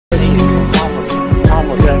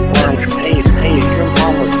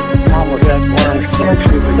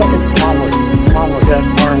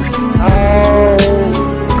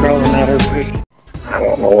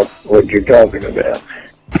you're talking about.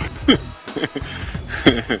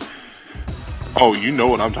 Oh, you know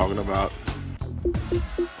what I'm talking about.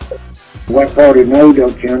 What part of no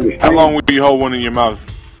don't you understand? How long will you hold one in your mouth?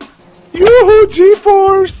 Yoo-hoo,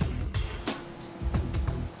 G-Force!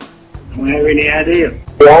 I don't have any idea.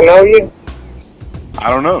 Do I know you? I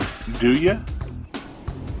don't know. Do you?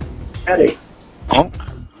 Howdy. Punk?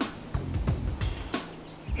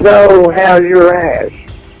 So, how's your ass?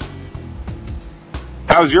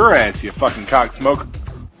 How's your ass, you fucking cock smoker?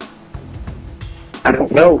 I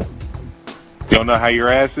don't know. You don't know how your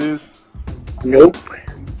ass is? Nope.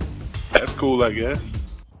 That's cool, I guess.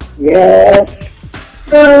 Yes.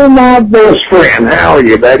 Oh, my best friend. How are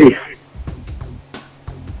you, buddy?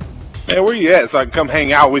 Man, where you at so I can come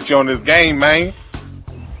hang out with you on this game, man?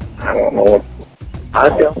 I don't know. I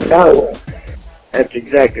don't know. That's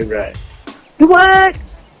exactly right. What?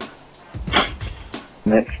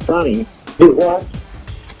 That's funny. Do what?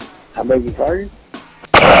 I beg your pardon?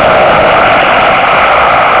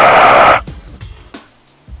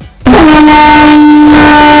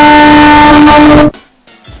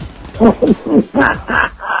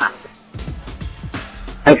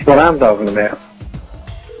 That's what I'm talking about.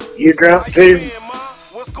 You drunk too?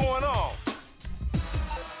 What's going on?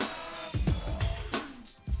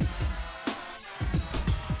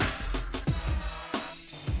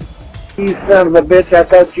 You son of a bitch, I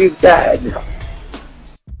thought you died.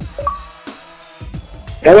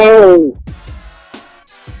 Hello?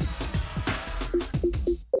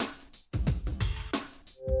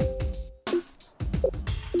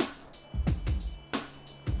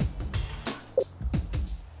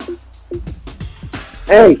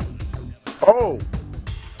 Hey. Oh.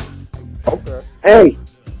 Okay. Hey.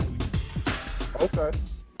 Okay.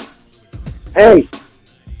 Hey.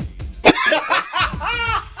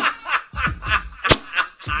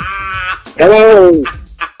 Hello.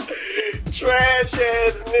 Trash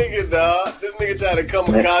ass nigga, dog. This nigga tried to come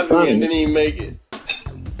across me and didn't even make it.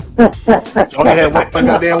 Only had one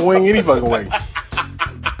goddamn wing any fucking way.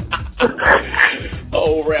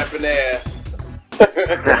 Oh, rapping ass.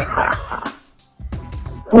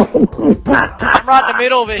 I'm right in the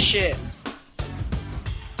middle of this shit.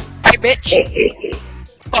 Hey, bitch.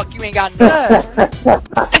 Fuck, you ain't got none.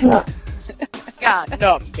 God,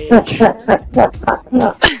 no, bitch.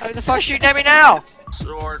 Who the fuck's shooting at me now?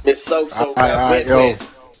 It's so Alright, yo.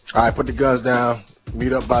 Alright, put the guns down.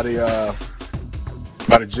 Meet up by the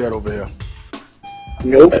jet over here.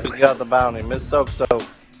 Nope. You got the bounty. Miss Soap Soap.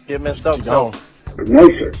 Get Miss Soap Soap. No,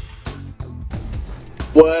 sir.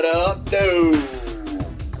 What up, dude?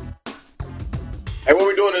 Hey, what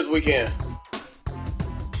we doing this weekend?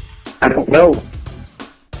 I don't know.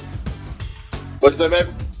 What's that,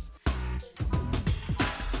 baby?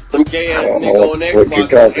 Some gay ass I don't know nigga on what you're Xbox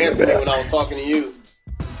talking answered me about. when I was talking to you.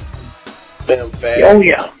 Damn fat. Oh,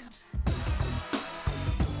 yeah.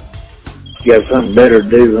 You got something better to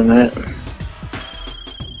do than that?